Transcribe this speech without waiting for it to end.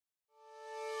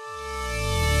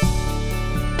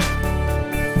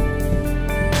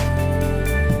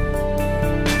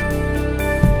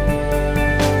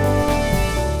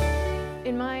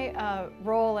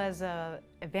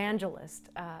evangelist,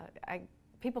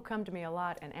 people come to me a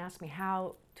lot and ask me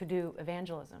how to do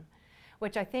evangelism,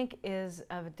 which I think is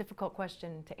a difficult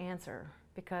question to answer,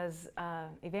 because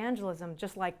evangelism,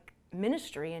 just like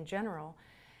ministry in general,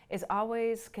 is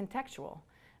always contextual.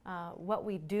 What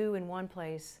we do in one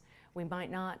place, we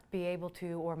might not be able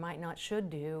to or might not should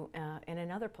do in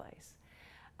another place.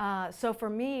 So for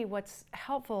me, what's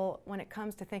helpful when it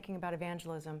comes to thinking about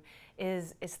evangelism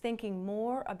is thinking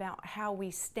more about how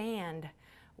we stand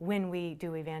when we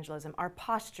do evangelism, our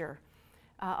posture,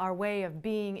 our way of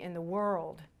being in the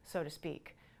world, so to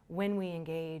speak, when we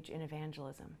engage in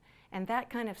evangelism. And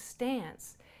that kind of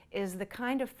stance is the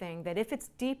kind of thing that, if it's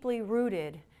deeply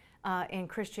rooted in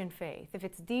Christian faith, if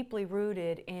it's deeply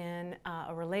rooted in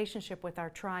a relationship with our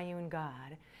triune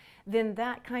God, then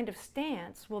that kind of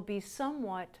stance will be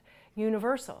somewhat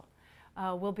universal.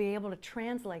 We'll be able to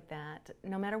translate that.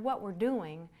 No matter what we're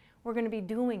doing, we're going to be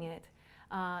doing it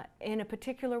in a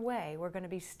particular way. We're going to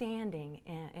be standing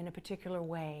in a particular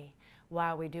way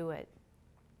while we do it.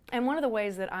 And one of the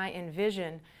ways that I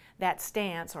envision that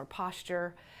stance or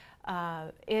posture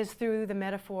is through the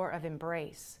metaphor of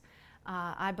embrace.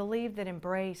 I believe that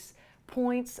embrace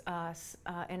points us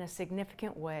in a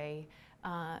significant way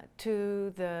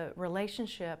to the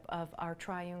relationship of our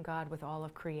triune God with all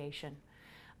of creation.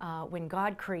 When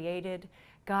God created,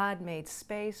 God made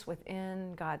space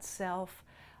within God's self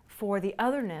for the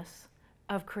otherness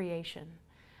of creation.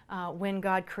 When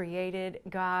God created,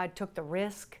 God took the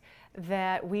risk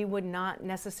that we would not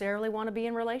necessarily want to be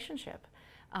in relationship,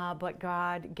 but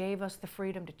God gave us the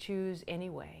freedom to choose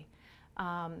anyway.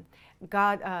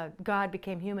 God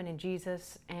became human in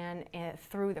Jesus, and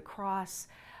through the cross,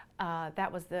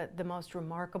 that was the most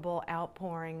remarkable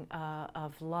outpouring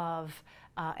of love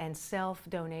and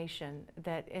self-donation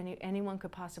that anyone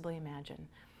could possibly imagine.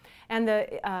 And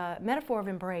the metaphor of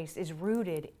embrace is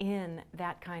rooted in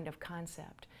that kind of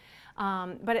concept.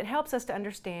 But it helps us to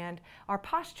understand our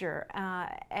posture,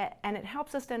 and it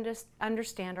helps us to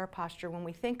understand our posture when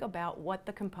we think about what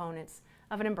the components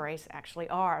of an embrace actually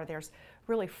are. There's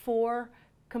really 4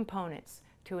 components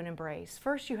to an embrace.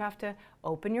 First, you have to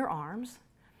open your arms.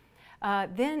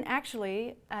 Then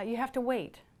actually, you have to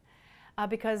wait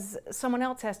because someone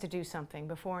else has to do something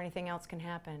before anything else can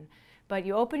happen. But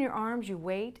you open your arms, you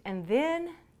wait, and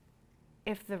then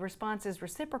if the response is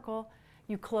reciprocal,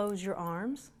 you close your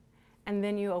arms, and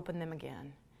then you open them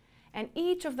again. And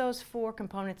each of those 4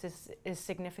 components is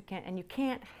significant, and you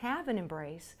can't have an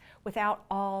embrace without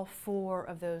all 4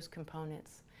 of those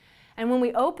components. And when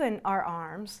we open our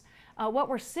arms, what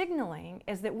we're signaling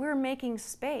is that we're making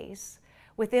space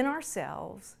within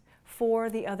ourselves for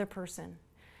the other person.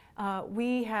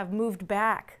 We have moved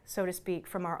back, so to speak,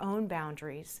 from our own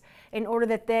boundaries in order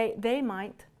that they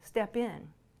might step in.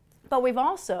 But we've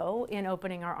also, in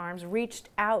opening our arms, reached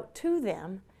out to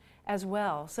them as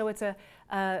well. So it's it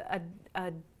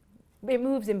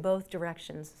moves in both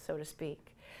directions, so to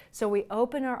speak. So we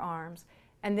open our arms,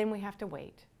 and then we have to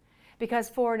wait. Because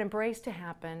for an embrace to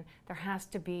happen, there has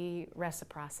to be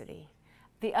reciprocity.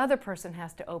 The other person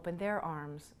has to open their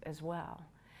arms as well.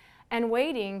 And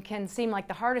waiting can seem like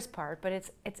the hardest part, but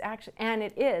it's actually, and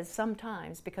it is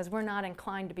sometimes, because we're not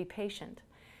inclined to be patient.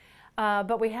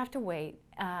 But we have to wait,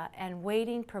 and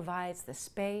waiting provides the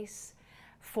space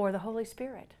for the Holy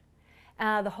Spirit.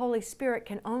 The Holy Spirit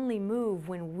can only move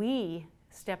when we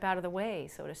step out of the way,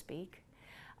 so to speak,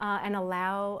 and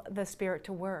allow the Spirit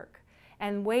to work.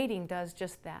 And waiting does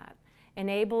just that.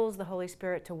 Enables the Holy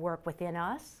Spirit to work within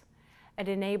us. It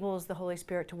enables the Holy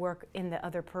Spirit to work in the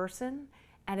other person,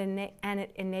 and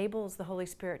it enables the Holy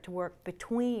Spirit to work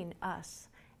between us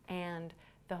and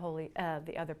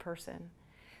the other person.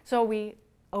 So we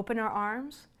open our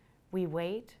arms, we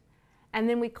wait, and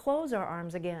then we close our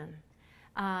arms again.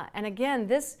 And again,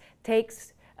 this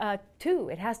takes 2.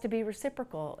 It has to be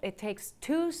reciprocal. It takes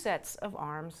 2 sets of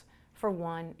arms for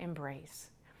one embrace.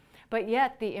 But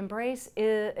yet the embrace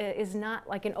is not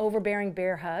like an overbearing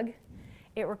bear hug.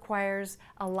 It requires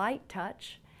a light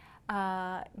touch,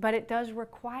 but it does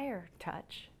require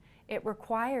touch. It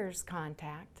requires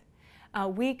contact.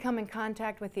 We come in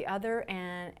contact with the other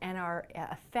and are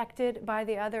affected by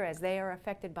the other as they are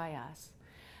affected by us.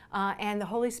 And the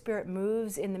Holy Spirit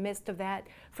moves in the midst of that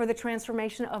for the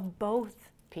transformation of both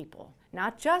people,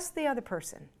 not just the other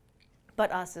person,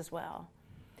 but us as well.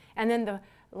 And then the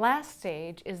last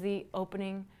stage is the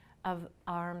opening of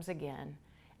arms again.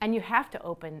 And you have to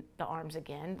open the arms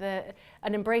again.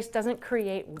 An embrace doesn't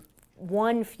create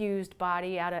one fused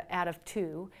body out of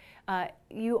 2.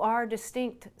 You are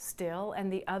distinct still,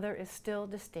 and the other is still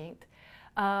distinct.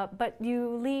 But you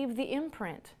leave the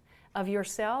imprint of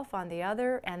yourself on the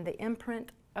other and the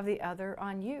imprint of the other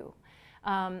on you.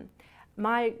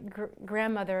 My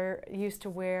grandmother used to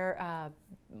wear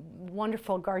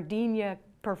wonderful gardenia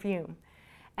perfume.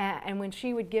 And when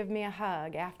she would give me a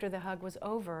hug, after the hug was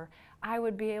over, I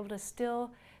would be able to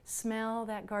still smell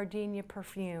that gardenia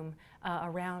perfume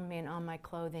around me and on my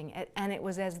clothing. And it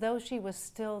was as though she was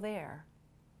still there.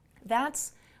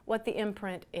 That's what the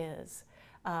imprint is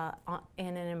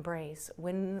in an embrace.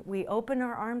 When we open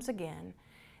our arms again,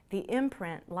 the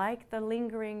imprint, like the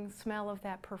lingering smell of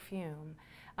that perfume,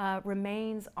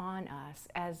 remains on us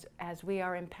as we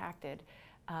are impacted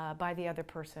by the other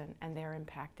person and they're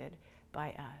impacted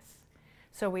by us.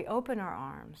 So we open our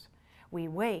arms, we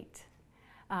wait,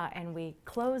 and we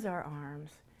close our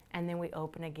arms, and then we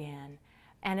open again.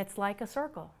 And it's like a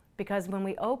circle, because when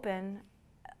we open,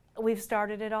 we've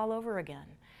started it all over again.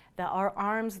 Our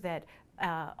arms that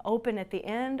open at the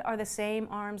end are the same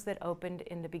arms that opened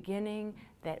in the beginning,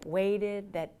 that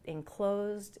waited, that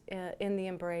enclosed in the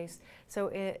embrace. So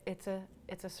it's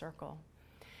a circle.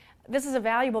 This is a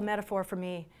valuable metaphor for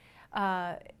me,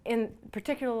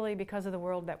 particularly because of the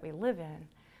world that we live in,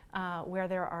 where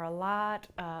there are a lot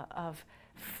of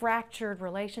fractured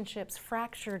relationships,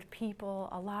 fractured people,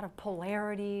 a lot of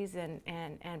polarities and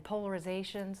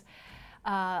polarizations,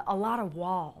 a lot of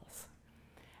walls.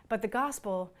 But the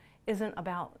gospel isn't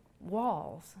about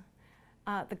walls.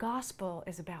 The gospel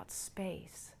is about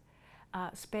space,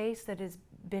 space that has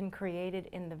been created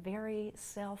in the very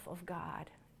self of God,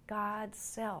 God's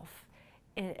self.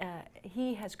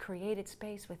 He has created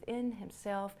space within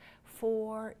himself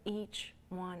for each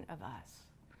one of us.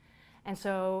 And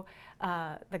so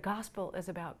the gospel is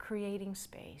about creating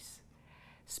space,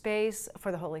 space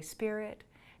for the Holy Spirit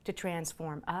to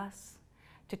transform us,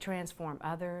 to transform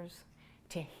others,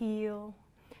 to heal,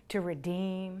 to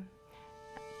redeem,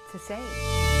 to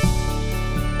save.